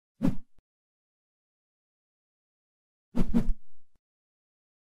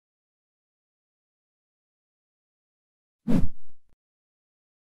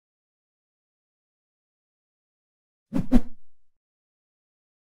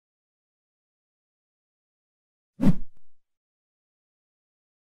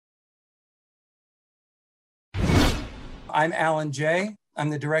I'm Alan Jay. I'm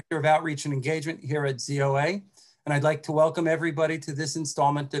the Director of Outreach and Engagement here at ZOA, and I'd like to welcome everybody to this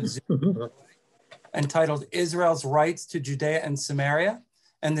installment of ZOA entitled Israel's Rights to Judea and Samaria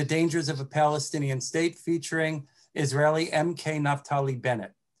and the Dangers of a Palestinian State, featuring Israeli MK Naftali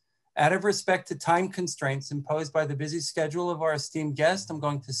Bennett. Out of respect to time constraints imposed by the busy schedule of our esteemed guest, I'm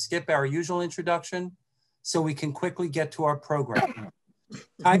going to skip our usual introduction so we can quickly get to our program.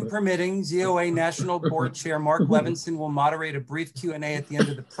 Time permitting, ZOA National Board Chair Mark Levenson will moderate a brief Q&A at the end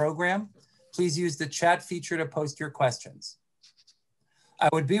of the program. Please use the chat feature to post your questions. I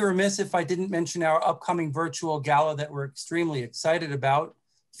would be remiss if I didn't mention our upcoming virtual gala that we're extremely excited about,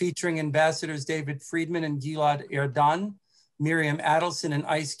 featuring Ambassadors David Friedman and Gilad Erdan, Miriam Adelson and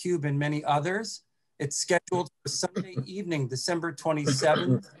Ice Cube, and many others. It's scheduled for Sunday evening, December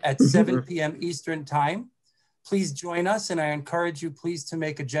 27th at 7 p.m. Eastern Time. Please join us, and I encourage you please to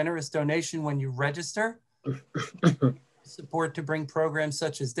make a generous donation when you register. Support to bring programs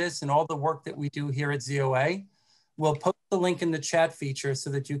such as this and all the work that we do here at ZOA. We'll post the link in the chat feature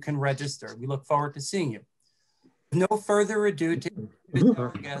so that you can register. We look forward to seeing you. With no further ado to introduce our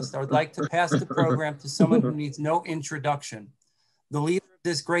guest, I would like to pass the program to someone who needs no introduction. The leader of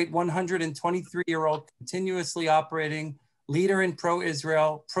this great 123-year-old continuously operating leader in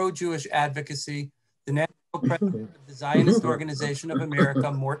pro-Israel, pro-Jewish advocacy, the National President of the Zionist Organization of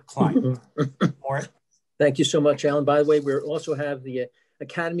America, Morton Klein. Mort. Thank you so much, Alan. By the way, we also have the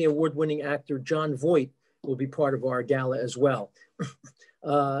Academy Award-winning actor John Voight will be part of our gala as well.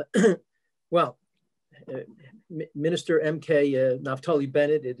 Minister MK Naftali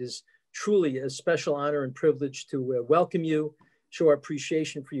Bennett, it is truly a special honor and privilege to welcome you, show our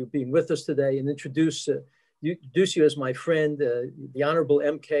appreciation for you being with us today, and introduce you as my friend, the Honorable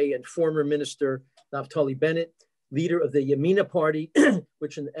MK and former Minister Naftali Bennett, leader of the Yemina party,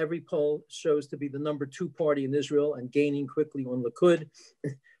 which in every poll shows to be the #2 party in Israel and gaining quickly on Likud.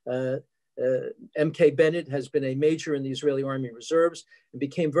 MK Bennett has been a major in the Israeli Army Reserves and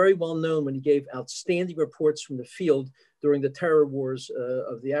became very well known when he gave outstanding reports from the field during the terror wars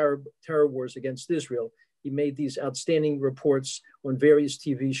of the Arab terror wars against Israel. He made these outstanding reports on various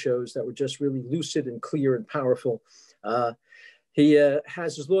TV shows that were just really lucid and clear and powerful. He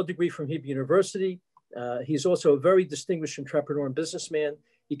has his law degree from Hebrew University. He's also a very distinguished entrepreneur and businessman.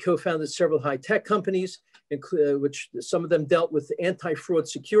 He co-founded several high-tech companies, which some of them dealt with anti-fraud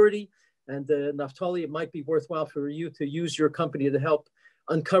security. And Naftali, it might be worthwhile for you to use your company to help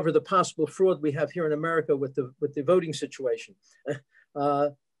uncover the possible fraud we have here in America with the voting situation.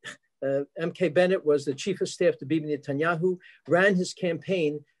 MK Bennett was the chief of staff to Bibi Netanyahu, ran his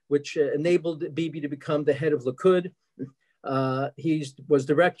campaign, which enabled Bibi to become the head of Likud. He was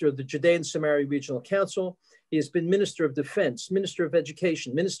director of the Judea and Samaria Regional Council. He has been Minister of Defense, Minister of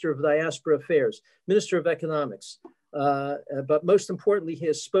Education, Minister of Diaspora Affairs, Minister of Economics. But most importantly, he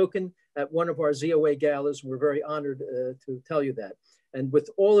has spoken at one of our ZOA galas. We're very honored to tell you that. And with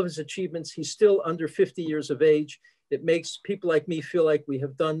all of his achievements, he's still under 50 years of age. It makes people like me feel like we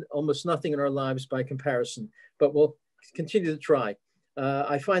have done almost nothing in our lives by comparison, but we'll continue to try.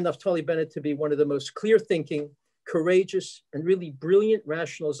 I find Naftali Bennett to be one of the most clear-thinking, courageous, and really brilliant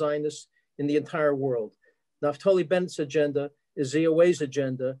rational Zionists in the entire world. Naftali Bennett's agenda is ZOA's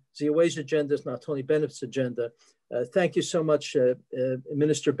agenda. ZOA's agenda is Naftali Bennett's agenda. Thank you so much,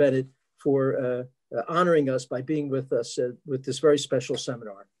 Minister Bennett, for honoring us by being with us with this very special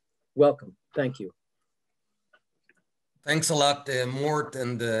seminar. Welcome. Thank you. Thanks a lot, Mort,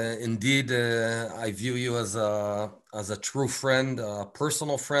 and indeed, I view you as a true friend, a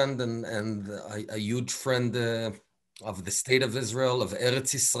personal friend, and a huge friend of the state of Israel, of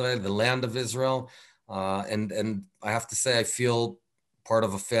Eretz Yisrael, the land of Israel, and I have to say, I feel part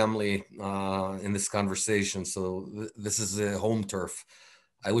of a family in this conversation. So this is a home turf.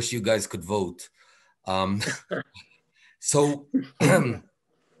 I wish you guys could vote. So.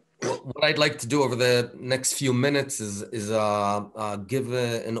 What I'd like to do over the next few minutes is give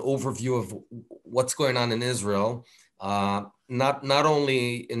an overview of what's going on in Israel, not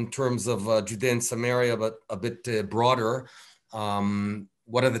only in terms of Judea and Samaria, but a bit broader.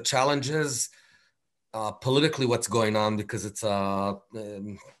 What are the challenges? Politically, what's going on? Because it's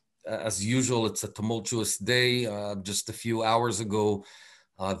as usual, it's a tumultuous day. Just a few hours ago,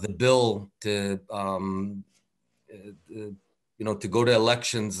 the bill to to go to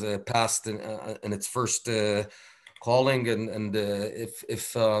elections passed in its first calling, and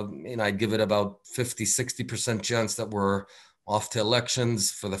if I'd give it about 50-60% chance that we're off to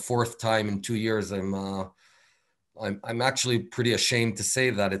elections for the fourth time in 2 years. I'm actually pretty ashamed to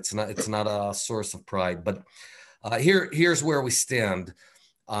say that. It's not a source of pride, but here's where we stand.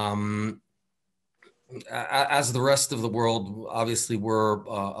 As the rest of the world, obviously,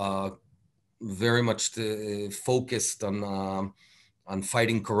 we're very much focused on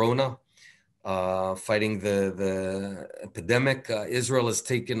fighting Corona, fighting the epidemic. Israel has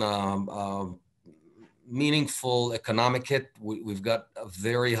taken a meaningful economic hit. We've got a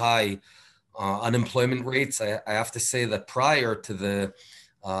very high unemployment rates. I have to say that prior to the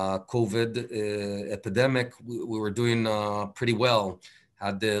COVID epidemic, we were doing pretty well.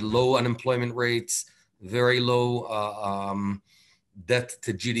 Had the low unemployment rates, very low debt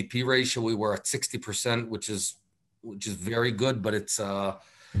to GDP ratio. We were at 60%, which is very good, but it's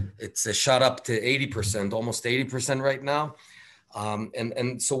shot up to 80%, almost 80% right now.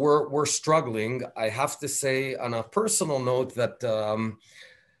 And so we're struggling. I have to say, on a personal note, that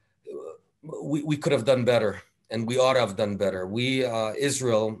we could have done better, and we ought to have done better.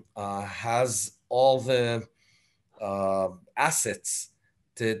 Israel has all the assets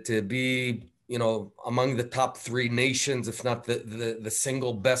to be, among the top 3 nations, if not the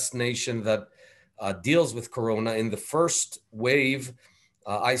single best nation that deals with Corona. In the first wave,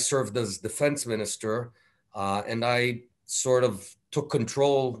 I served as defense minister, and I sort of took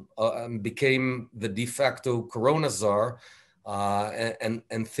control and became the de facto Corona czar, and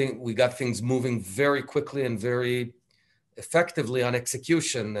we got things moving very quickly and very effectively on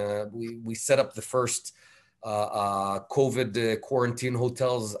execution. We set up the first COVID quarantine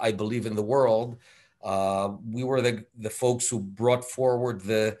hotels, I believe, in the world. We were the folks who brought forward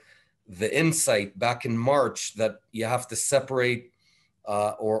the insight back in March that you have to separate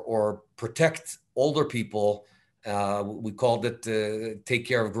or protect older people. We called it take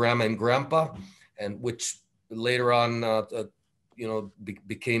care of grandma and grandpa, and which later on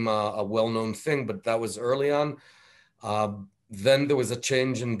became a well-known thing, but that was early on. Then there was a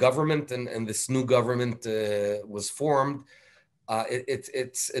change in government, and this new government was formed.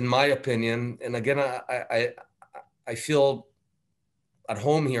 It's in my opinion, and again, I feel at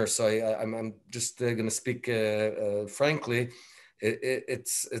home here, so I'm just going to speak frankly.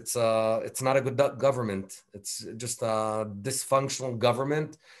 It's not a good government. It's just a dysfunctional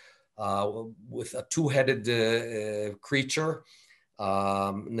government with a two-headed creature.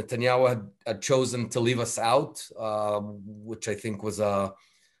 Netanyahu had chosen to leave us out, which I think was a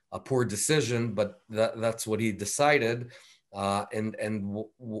poor decision, but that's what he decided. And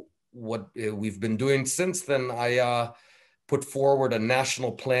what we've been doing since then, I put forward a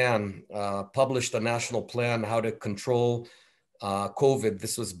national plan, published a national plan how to control COVID.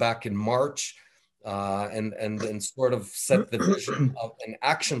 This was back in March, and sort of set the vision of an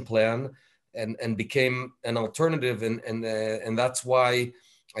action plan, and became an alternative, and that's why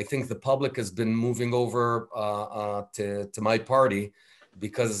I think the public has been moving over to my party,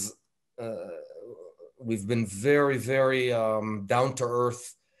 because we've been very, very down to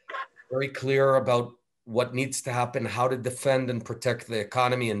earth, very clear about what needs to happen, how to defend and protect the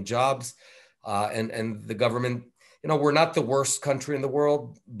economy and jobs, and the government. We're not the worst country in the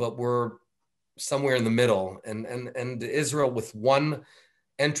world, but we're somewhere in the middle, and Israel, with one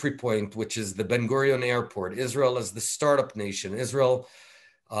entry point, which is the Ben Gurion Airport. Israel as the startup nation. Israel,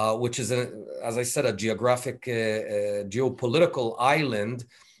 which is, as I said, a geographic, geopolitical island,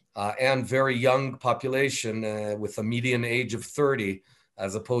 and very young population with a median age of 30,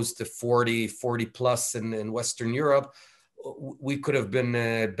 as opposed to 40 plus in Western Europe. We could have been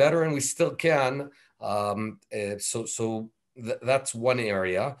better, and we still can. So that's one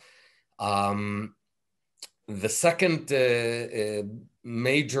area. The second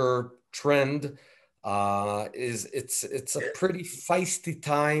major trend is it's a pretty feisty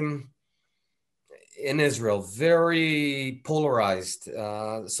time in Israel, very polarized.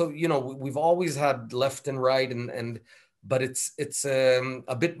 So we've always had left and right, but it's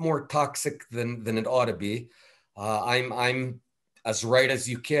a bit more toxic than it ought to be. I'm as right as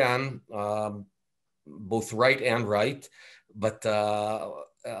you can, both right and right, but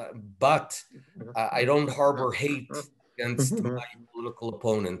I don't harbor hate against my political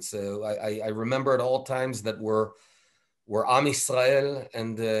opponents. I remember at all times that we're Am Yisrael,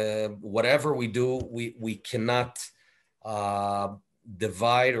 and whatever we do, we cannot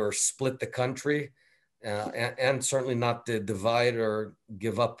divide or split the country, and certainly not divide or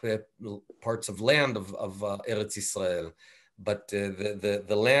give up parts of land of Eretz Yisrael. But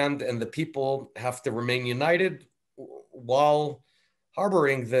the land and the people have to remain united while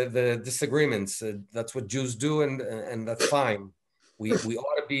harboring the disagreements. That's what Jews do, and that's fine. We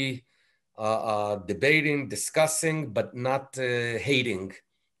ought to be debating, discussing, but not hating,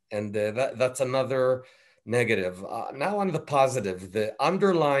 and that's another negative. Now on the positive, the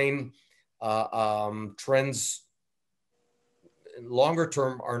underlying trends longer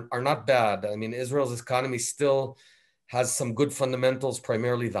term are not bad. I mean, Israel's economy still has some good fundamentals,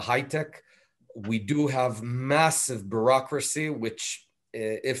 primarily the high tech. We do have massive bureaucracy, which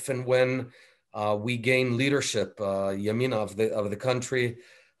if and when we gain leadership, Yemina of the country,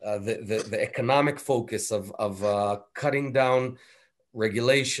 the economic focus of cutting down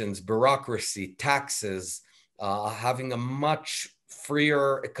regulations, bureaucracy, taxes, having a much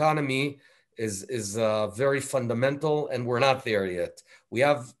freer economy is very fundamental, and we're not there yet. We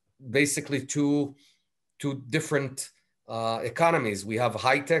have basically two different economies. We have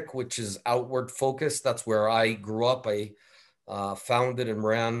high tech, which is outward focused. That's where I grew up. I founded and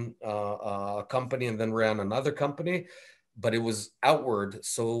ran a company and then ran another company, but it was outward,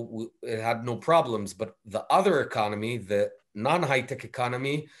 so it had no problems. But the other economy, the non-high tech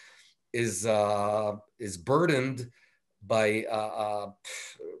economy, is burdened by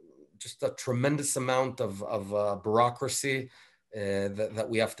just a tremendous amount of bureaucracy that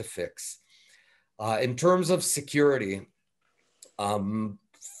we have to fix. In terms of security,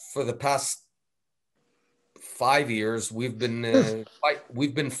 for the past 5 years, we've been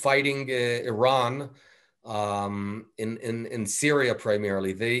fighting Iran in Syria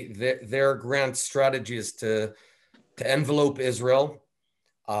primarily. Their grand strategy is to envelope Israel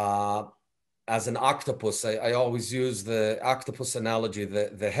as an octopus. I always use the octopus analogy.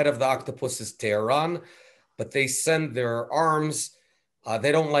 The head of the octopus is Tehran, but they send their arms.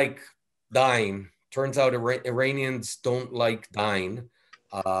 They don't like dying. Turns out Iranians don't like dying,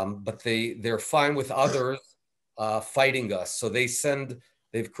 but they're fine with others fighting us. So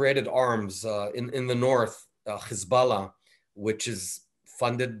they've created arms in the north, Hezbollah, which is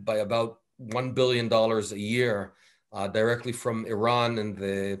funded by about $1 billion a year directly from Iran and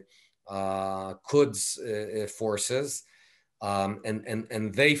the Quds forces,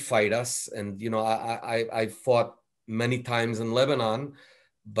 and they fight us. And I fought many times in Lebanon,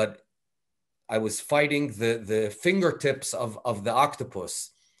 but I was fighting the fingertips of the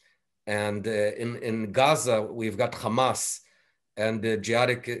octopus. And in Gaza, we've got Hamas and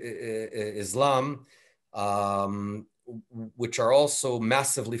Jihadic Islam, which are also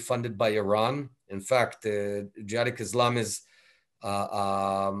massively funded by Iran. In fact, Jihadic Islam is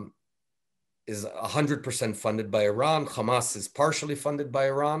 100% funded by Iran. Hamas is partially funded by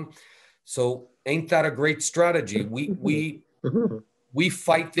Iran. So ain't that a great strategy? We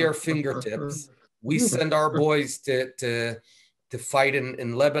fight their fingertips. We send our boys to fight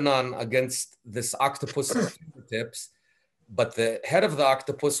in Lebanon against this octopus's fingertips. But the head of the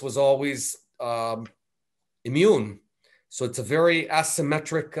octopus was always immune. So it's a very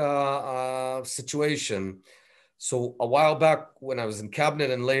asymmetric situation. So a while back when I was in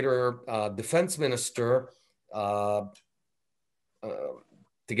cabinet and later defense minister,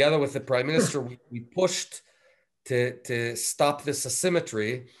 together with the prime minister, we pushed to stop this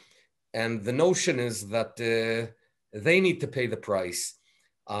asymmetry. And the notion is that they need to pay the price.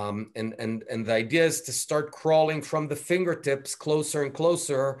 And the idea is to start crawling from the fingertips closer and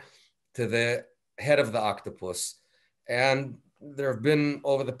closer to the head of the octopus. And there have been,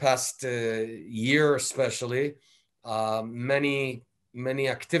 over the past year especially, many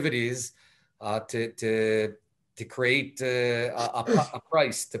activities to create a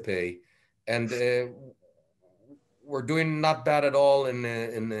price to pay. And we're doing not bad at all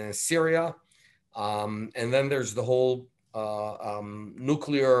in Syria. And then there's the whole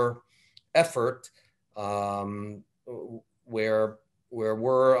nuclear effort where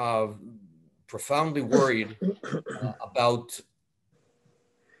we're profoundly worried about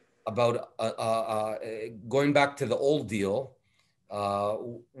going back to the old deal,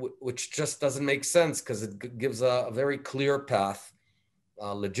 which just doesn't make sense because it gives a very clear path,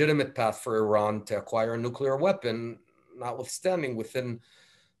 a legitimate path for Iran to acquire a nuclear weapon, notwithstanding within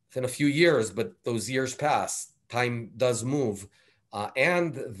a few years, but those years pass. Time does move.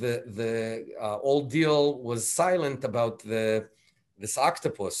 And the old deal was silent about this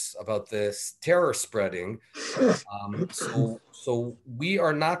octopus, about this terror spreading. So we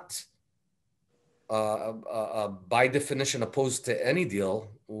are not, by definition, opposed to any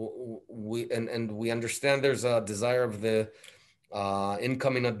deal. We understand there's a desire of the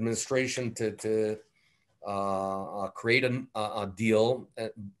incoming administration to create a deal.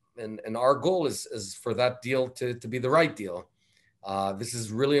 And our goal is for that deal to be the right deal. This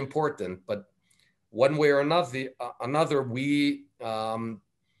is really important, but one way or another, we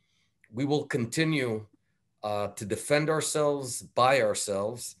we will continue to defend ourselves by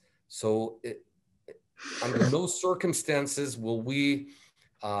ourselves. So under no circumstances will we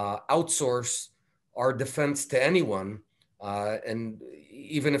outsource our defense to anyone, and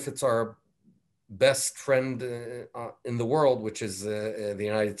even if it's our best friend in the world, which is the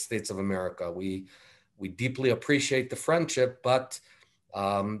United States of America. We deeply appreciate the friendship, but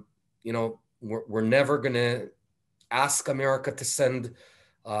we're never going to ask America to send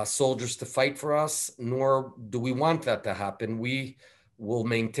soldiers to fight for us, nor do we want that to happen. We will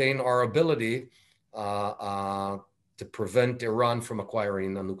maintain our ability to prevent Iran from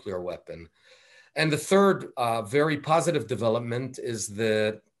acquiring a nuclear weapon. And the third very positive development is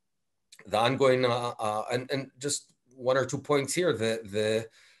the ongoing, and just one or 2 points here, the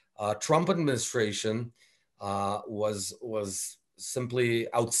Trump administration was simply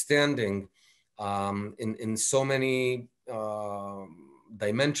outstanding in so many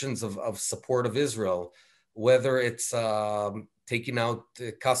dimensions of support of Israel, whether it's taking out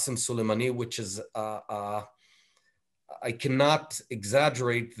Qasem Soleimani, which is, I cannot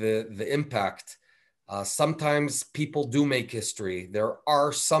exaggerate the impact. Sometimes people do make history. There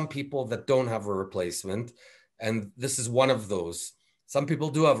are some people that don't have a replacement, and this is one of those. Some people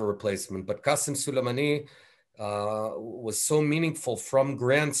do have a replacement, but Qasem Soleimani was so meaningful, from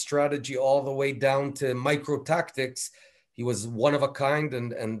grand strategy all the way down to micro tactics. He was one of a kind,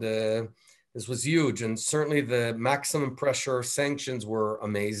 and this was huge. And certainly the maximum pressure sanctions were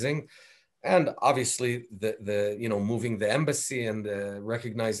amazing. And obviously the moving the embassy and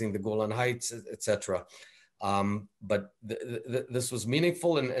recognizing the Golan Heights, etc. But this was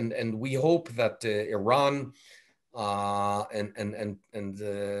meaningful, and we hope that Iran and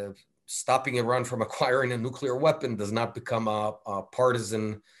stopping Iran from acquiring a nuclear weapon does not become a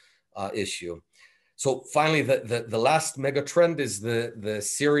partisan issue. So finally, the last mega trend is the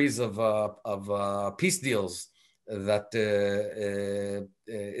series of peace deals that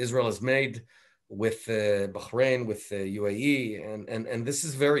Israel has made with Bahrain, with UAE, and this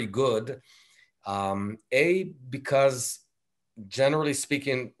is very good. Because generally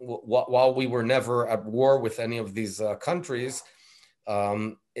speaking, while we were never at war with any of these countries,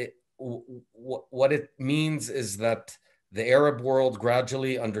 what it means is that the Arab world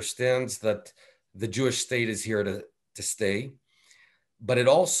gradually understands that the Jewish state is here to stay. But it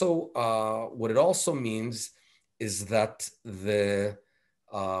also, what it also means is that the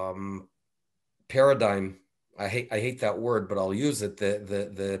paradigm, I hate that word, but I'll use it,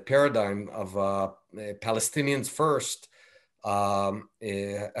 the paradigm of Palestinians first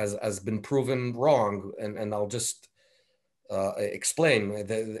has been proven wrong. And I'll just explain.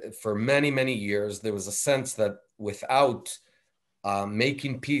 For many, many years, there was a sense that without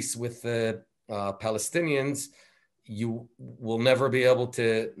making peace with the Palestinians, you will never be able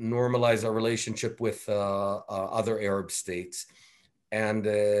to normalize a relationship with other Arab states. And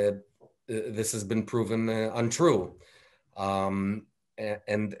this has been proven untrue. And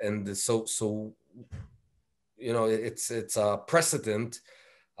so it's a precedent.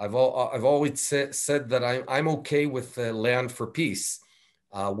 I've always said that I'm okay with land for peace.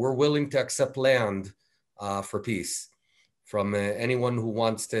 We're willing to accept land for peace from anyone who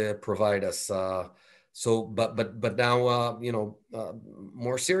wants to provide us. But now,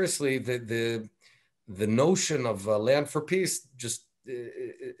 more seriously, the notion of land for peace just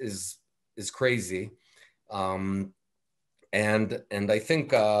is crazy, and I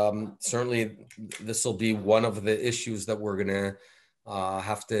think certainly this will be one of the issues that we're gonna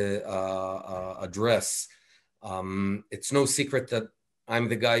have to address. It's no secret that I'm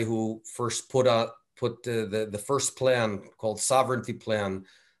the guy who first put the first plan called Sovereignty Plan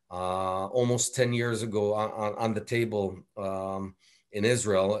almost 10 years ago on the table in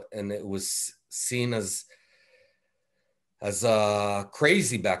Israel, and it was seen as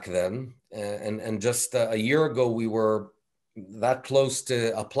crazy back then. And just a year ago, we were that close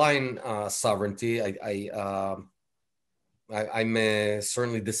to applying sovereignty. I'm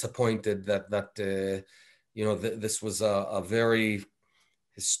certainly disappointed that this was a very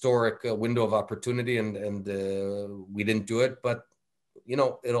historic window of opportunity, and we didn't do it. But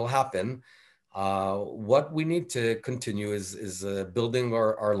it'll happen. What we need to continue is building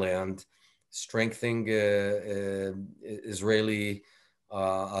our land, strengthening Israeli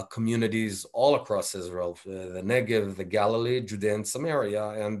communities all across Israel, the Negev, the Galilee, Judea and Samaria,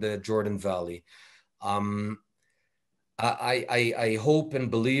 and the Jordan Valley. I hope and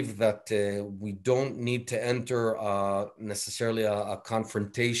believe that we don't need to enter necessarily a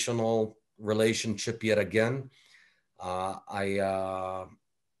confrontational relationship yet again. As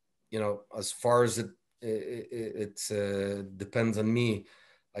far as it it depends on me.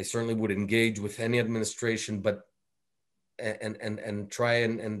 I certainly would engage with any administration, but and try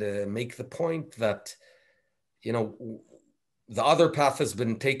and make the point that, you know, the other path has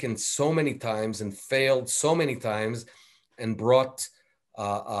been taken so many times and failed so many times and brought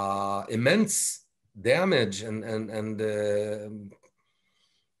immense damage and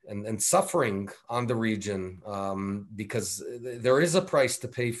suffering on the region, because there is a price to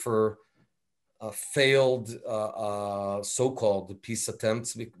pay for failed so-called peace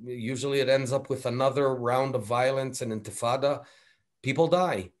attempts. Usually it ends up with another round of violence and intifada. People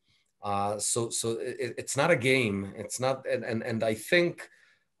die. So it's not a game. It's not, and I think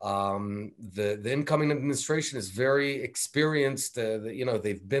the incoming administration is very experienced. You know,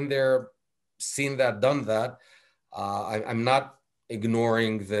 they've been there, seen that, done that. I'm not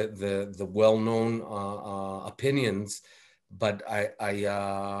ignoring the well-known opinions, but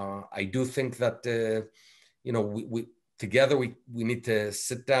I do think that you know, we together we need to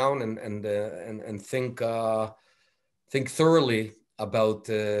sit down and think thoroughly about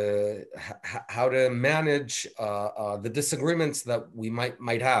how to manage the disagreements that we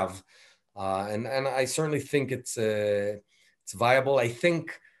might have, and I certainly think it's viable. I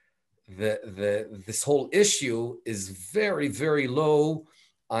think this whole issue is very, very low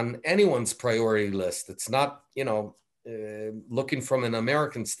on anyone's priority list. It's not, you know, looking from an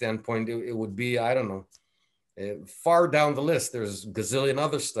American standpoint, it would be, I don't know, far down the list. There's a gazillion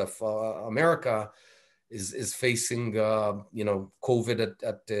other stuff. America is facing, you know, COVID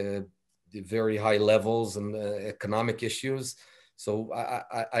at very high levels and economic issues. So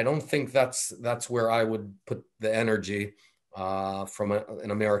I don't think that's where I would put the energy from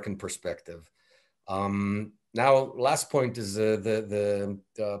an American perspective. Now, last point is the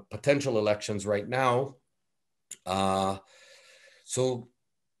potential elections right now. So,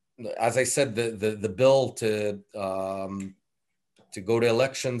 as I said, the bill to go to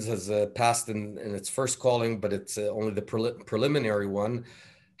elections has passed in its first calling, but it's only the preliminary one.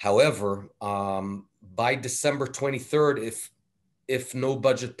 However, by December 23rd, if no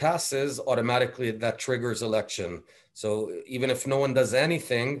budget passes, automatically that triggers election. So even if no one does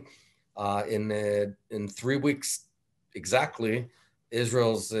anything, in 3 weeks exactly,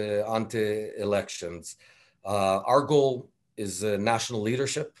 Israel's onto elections. Our goal is national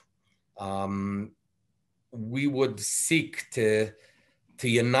leadership. We would seek to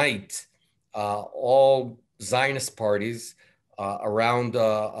unite all Zionist parties around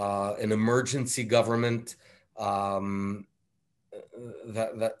an emergency government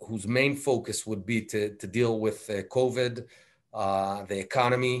whose main focus would be to deal with COVID, the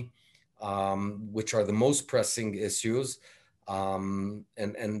economy, which are the most pressing issues. And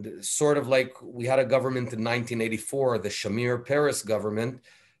sort of like we had a government in 1984, the Shamir Peres government.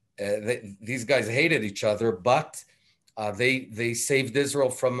 These guys hated each other, but they saved Israel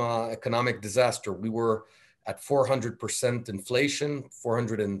from economic disaster. We were at 400% inflation,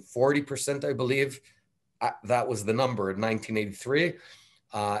 440%, I believe. That was the number in 1983.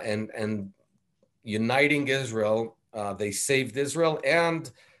 And uniting Israel, they saved Israel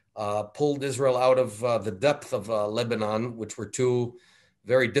and pulled Israel out of the depth of Lebanon, which were two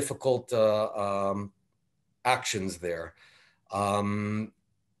very difficult actions there.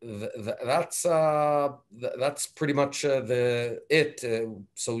 That's pretty much it.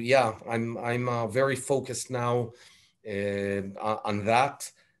 So yeah, I'm very focused now on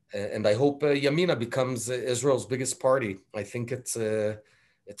that, and I hope Yemina becomes Israel's biggest party. I think it's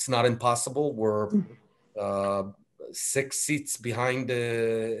not impossible. We're 6 seats behind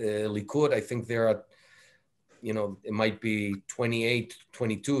Likud. I think they're at, you know, it might be 28,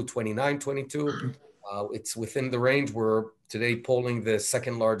 22, 29, 22. It's within the range. We're today polling the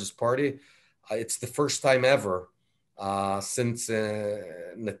second largest party. It's the first time ever since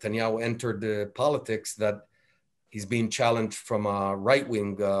Netanyahu entered politics that he's being challenged from a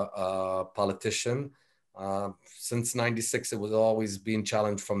right-wing politician. Since '96, it was always being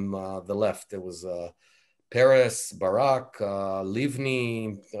challenged from the left. It was Peres, Barak,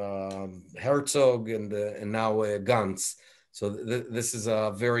 Livni, Herzog, and now Gantz. So this is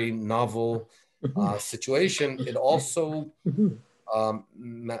a very novel situation. It also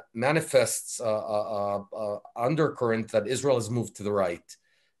manifests undercurrent that Israel has moved to the right.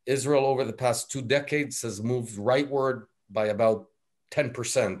 Israel over the past 2 decades has moved rightward by about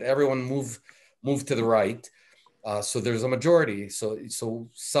 10%. Everyone moved to the right. So there's a majority. So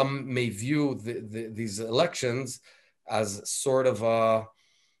some may view these elections as sort of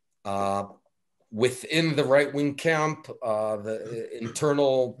within the right-wing camp, the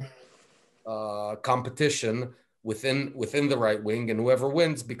internal competition within the right wing, and whoever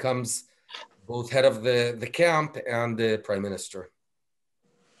wins becomes both head of the camp and the prime minister.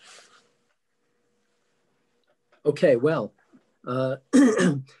 Okay, well,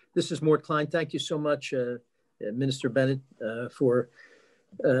 this is Morton Klein. Thank you so much, Minister Bennett, for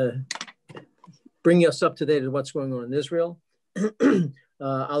bringing us up to date on what's going on in Israel.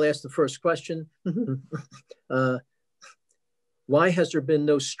 I'll ask the first question. Why has there been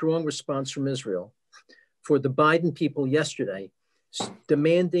no strong response from Israel for the Biden people yesterday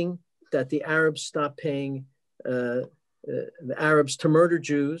demanding that the Arabs stop paying the Arabs to murder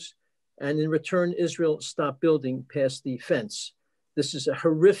Jews, and in return, Israel stop building past the fence? This is a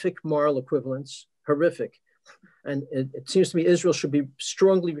horrific moral equivalence, horrific. And it seems to me Israel should be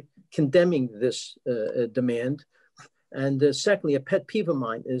strongly condemning this demand. And secondly, a pet peeve of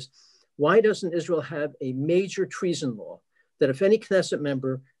mine is, why doesn't Israel have a major treason law that if any Knesset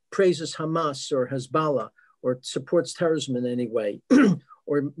member praises Hamas or Hezbollah or supports terrorism in any way,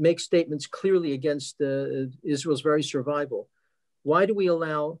 or makes statements clearly against Israel's very survival, why do we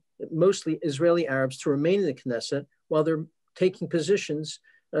allow mostly Israeli Arabs to remain in the Knesset while they're taking positions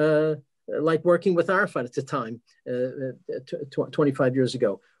like working with Arafat at the time, 25 years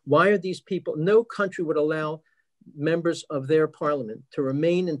ago? Why are these people, no country would allow members of their parliament to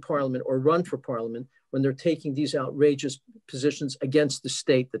remain in parliament or run for parliament when they're taking these outrageous positions against the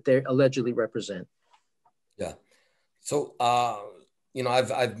state that they allegedly represent. Yeah. So, you know,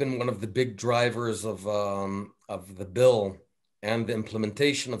 I've been one of the big drivers of the bill and the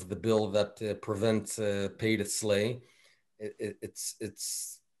implementation of the bill that prevents pay to slay.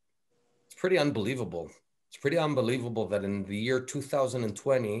 It's pretty unbelievable. It's pretty unbelievable that in the year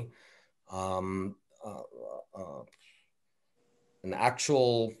 2020, an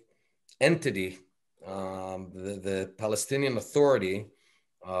actual entity, the Palestinian Authority,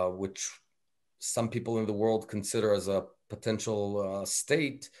 which some people in the world consider as a potential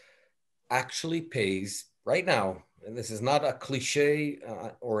state, actually pays right now, and this is not a cliche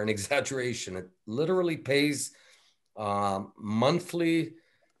or an exaggeration, it literally pays monthly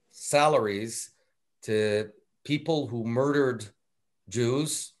salaries to people who murdered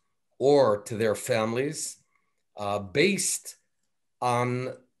Jews or to their families, based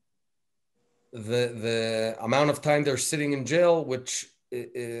on the amount of time they're sitting in jail, which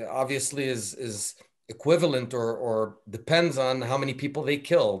obviously is equivalent or depends on how many people they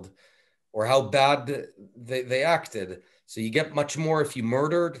killed or how bad they acted. So you get much more if you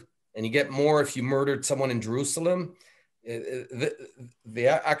murdered, and you get more if you murdered someone in Jerusalem. They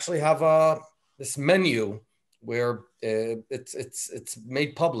actually have this menu where it's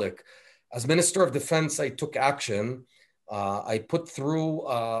made public. As Minister of Defense, I took action. I put through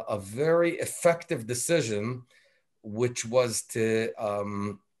a very effective decision, which was to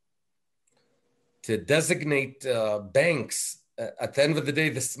designate banks. At the end of the day,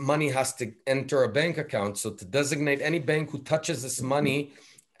 this money has to enter a bank account. So to designate any bank who touches this money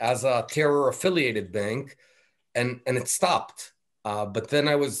as a terror-affiliated bank, and it stopped. But then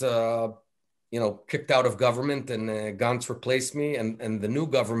I was, kicked out of government, and Gantz replaced me, and the new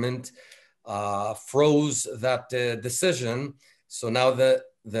government froze that decision. So now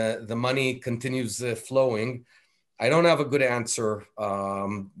the money continues flowing. I don't have a good answer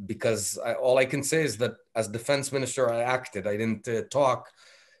because all I can say is that as defense minister, I acted. I didn't talk.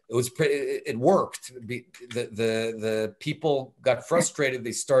 It worked. The people got frustrated.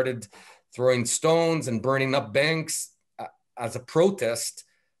 They started throwing stones and burning up banks as a protest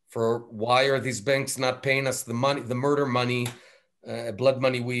for why are these banks not paying us the money, the murder money, blood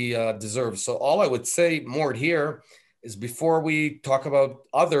money we deserve. So all I would say more here is before we talk about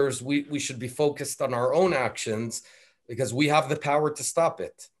others, we should be focused on our own actions because we have the power to stop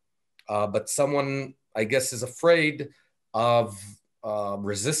it. But someone, I guess, is afraid of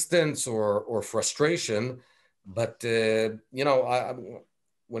resistance or frustration. But,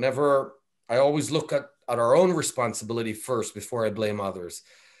 whenever I always look at our own responsibility first before I blame others.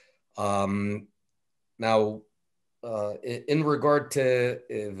 Now, in regard to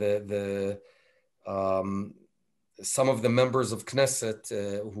the some of the members of Knesset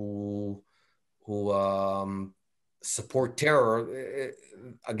who support terror,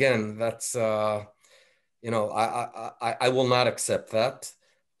 again, that's I will not accept that.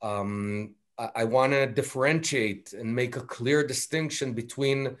 I want to differentiate and make a clear distinction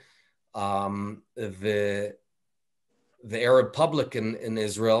between the Arab public in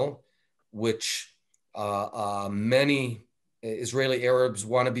Israel, which many Israeli Arabs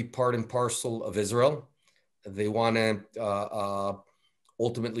want to be part and parcel of Israel. They want to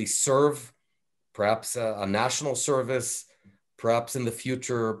ultimately serve, perhaps a national service, perhaps in the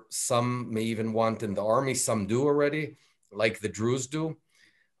future, some may even want in the army, some do already, like the Druze do.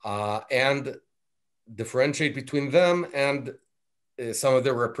 and differentiate between them and some of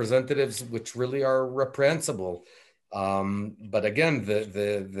their representatives, which really are reprehensible. But again,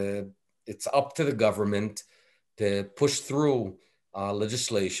 it's up to the government to push through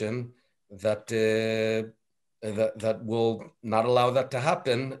legislation that will not allow that to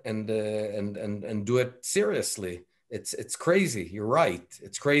happen, and do it seriously. It's crazy. You're right.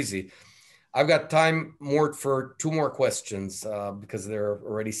 It's crazy. I've got time, Mort, for two more questions because they're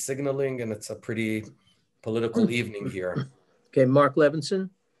already signaling, and it's a pretty political evening here. Okay, Mark Levenson.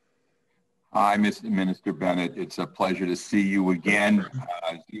 Hi, Mr. Minister Bennett. It's a pleasure to see you again.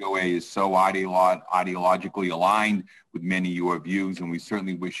 ZOA is so ideologically aligned with many of your views, and we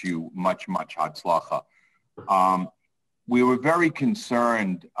certainly wish you much hatzlacha. We were very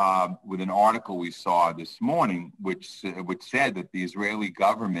concerned with an article we saw this morning, which said that the Israeli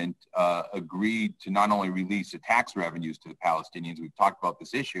government agreed to not only release the tax revenues to the Palestinians, we've talked about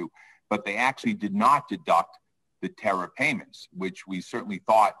this issue, but they actually did not deduct the terror payments, which we certainly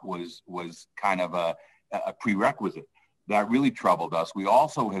thought was kind of a prerequisite. That really troubled us. We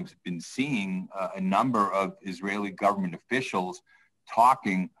also have been seeing a number of Israeli government officials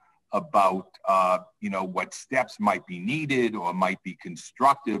talking about what steps might be needed or might be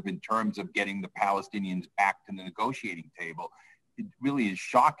constructive in terms of getting the Palestinians back to the negotiating table. It really is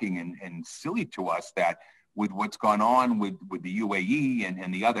shocking and silly to us that with what's gone on with the UAE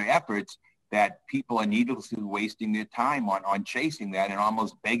and the other efforts, that people are needlessly wasting their time on chasing that and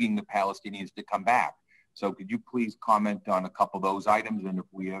almost begging the Palestinians to come back. So could you please comment on a couple of those items? And if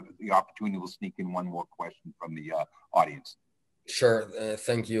we have the opportunity, we'll sneak in one more question from the audience. Sure.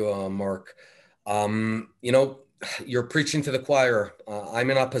 Thank you, Mark. You're preaching to the choir. I'm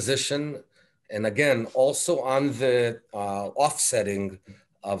in opposition. And again, also on the offsetting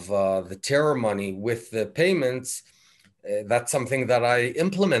of the terror money with the payments, that's something that I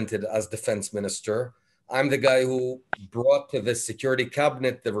implemented as defense minister. I'm the guy who brought to the security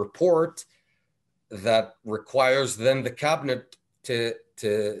cabinet the report that requires then the cabinet to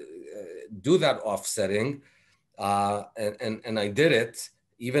do that offsetting. And I did it,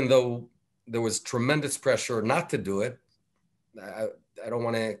 even though there was tremendous pressure not to do it. I don't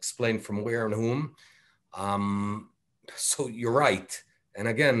want to explain from where and whom. So you're right. And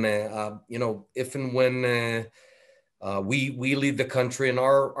again, if and when we lead the country in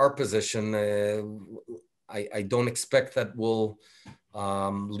our position, I don't expect that we'll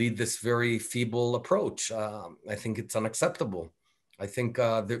lead this very feeble approach. I think it's unacceptable. I think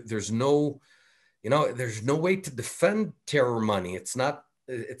there's no way to defend terror money. It's not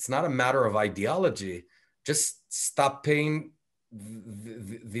a matter of ideology. Just stop paying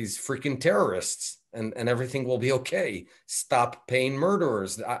these freaking terrorists and everything will be okay. Stop paying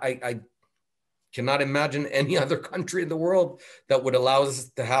murderers. I cannot imagine any other country in the world that would allow this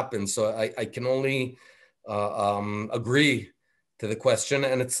to happen. So I can only agree to the question,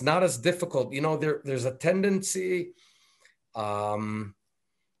 and it's not as difficult. There's a tendency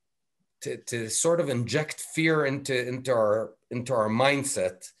to sort of inject fear into our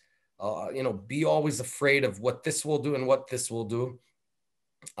mindset. Be always afraid of what this will do and what this will do.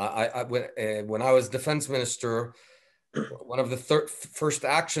 When I was defense minister, one of the first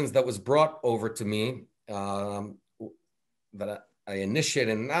actions that was brought over to me that I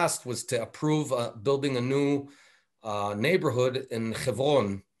initiated and asked was to approve building a new neighborhood in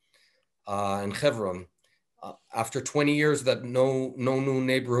Hebron. After 20 years that no new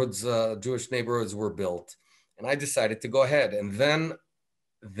neighborhoods, Jewish neighborhoods were built. And I decided to go ahead. And then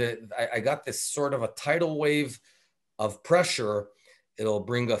I got this sort of a tidal wave of pressure. It'll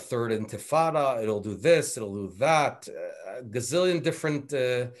bring a third intifada. It'll do this. It'll do that. A gazillion different,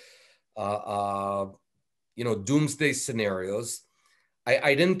 doomsday scenarios.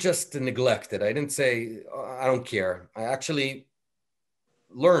 I didn't just neglect it. I didn't say, I don't care. I actually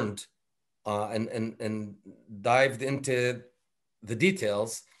learned and dived into the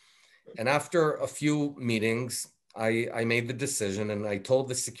details. And after a few meetings, I made the decision and I told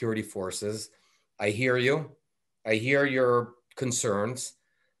the security forces, I hear you. I hear your concerns.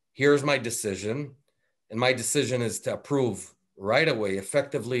 Here's my decision. And my decision is to approve right away,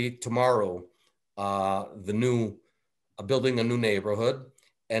 effectively tomorrow, building a new neighborhood.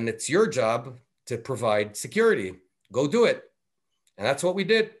 And it's your job to provide security. Go do it. And that's what we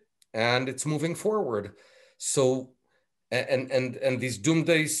did. And it's moving forward. So, and these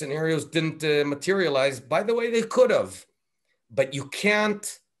doomsday scenarios didn't materialize. By the way, they could have. But you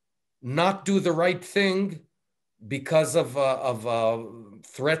can't not do the right thing because of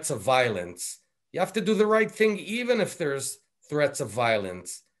threats of violence. You have to do the right thing, even if there's threats of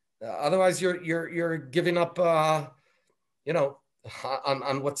violence. Otherwise, you're giving up,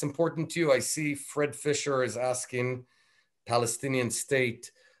 on what's important to you. I see Fred Fisher is asking Palestinian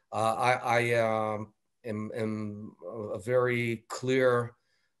state. I am a very clear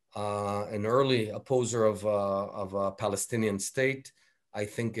an early opposer of a Palestinian state. I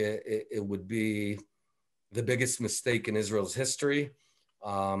think it would be the biggest mistake in Israel's history.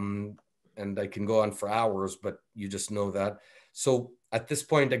 And I can go on for hours, but you just know that. So at this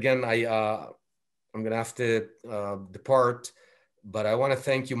point, again, I'm going to have to depart, but I want to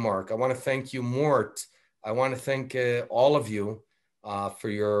thank you, Mark. I want to thank you, Mort. I want to thank all of you for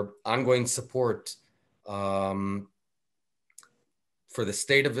your ongoing support for the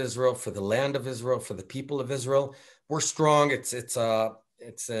state of Israel, for the land of Israel, for the people of Israel. We're strong. It's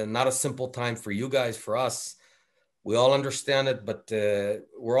not a simple time for you guys, for us. We all understand it, but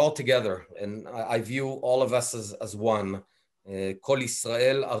we're all together. And I view all of us as one. Kol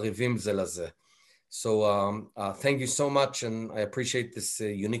Yisrael arivim ze lazeh. So thank you so much. And I appreciate this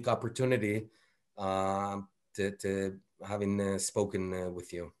unique opportunity to having spoken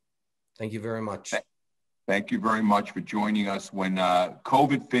with you. Thank you very much. Thank you very much for joining us. When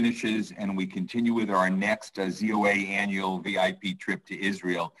COVID finishes and we continue with our next ZOA annual VIP trip to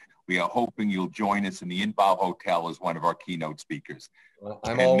Israel, we are hoping you'll join us in the Inbal Hotel as one of our keynote speakers.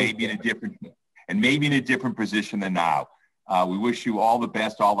 Maybe in a different position than now. We wish you all the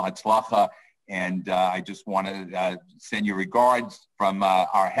best, all the hatzlacha, and I just want to send you regards from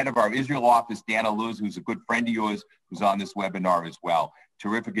our head of our Israel office, Dana Luz, who's a good friend of yours, who's on this webinar as well.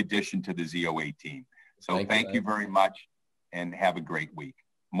 Terrific addition to the ZOA team. So thank you very much and have a great week.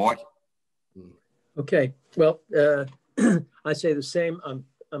 Mort? Okay, well, I say the same.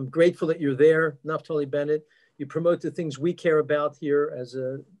 I'm grateful that you're there, Naftali Bennett. You promote the things we care about here as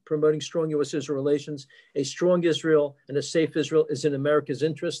promoting strong U.S.-Israel relations. A strong Israel and a safe Israel is in America's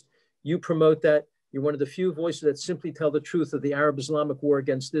interest. You promote that. You're one of the few voices that simply tell the truth of the Arab-Islamic war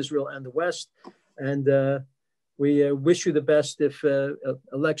against Israel and the West. And we wish you the best if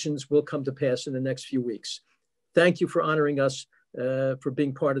elections will come to pass in the next few weeks. Thank you for honoring us, for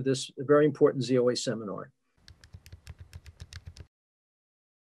being part of this very important ZOA seminar.